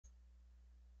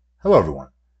Hello everyone.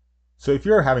 So if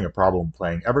you're having a problem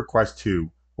playing EverQuest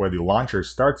 2 where the launcher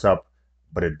starts up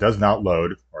but it does not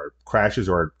load or crashes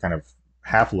or kind of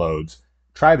half loads,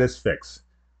 try this fix.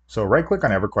 So right click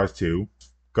on EverQuest 2,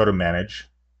 go to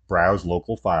Manage, Browse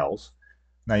Local Files.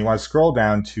 Now you want to scroll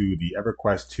down to the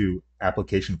EverQuest 2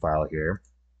 application file here,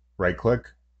 right click,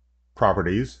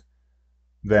 Properties,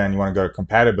 then you want to go to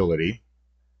Compatibility.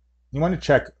 You want to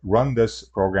check Run this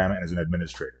program as an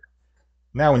administrator.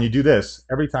 Now, when you do this,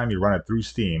 every time you run it through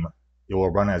Steam, it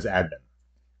will run as admin.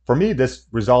 For me, this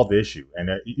resolved the issue, and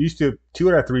it used to 2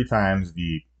 out of 3 times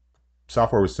the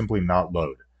software was simply not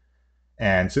load.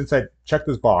 And since I checked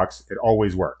this box, it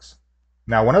always works.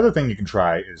 Now, one other thing you can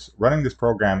try is running this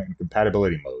program in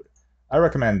compatibility mode. I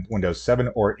recommend Windows 7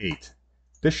 or 8.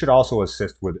 This should also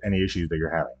assist with any issues that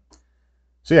you're having.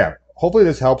 So yeah, hopefully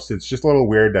this helps. It's just a little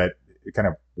weird that it kind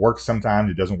of works sometimes,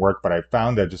 it doesn't work, but I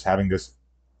found that just having this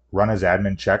run as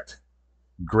admin checked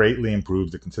greatly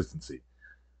improves the consistency.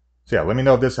 So yeah, let me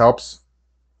know if this helps.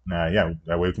 Yeah,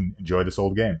 that way we can enjoy this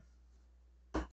old game.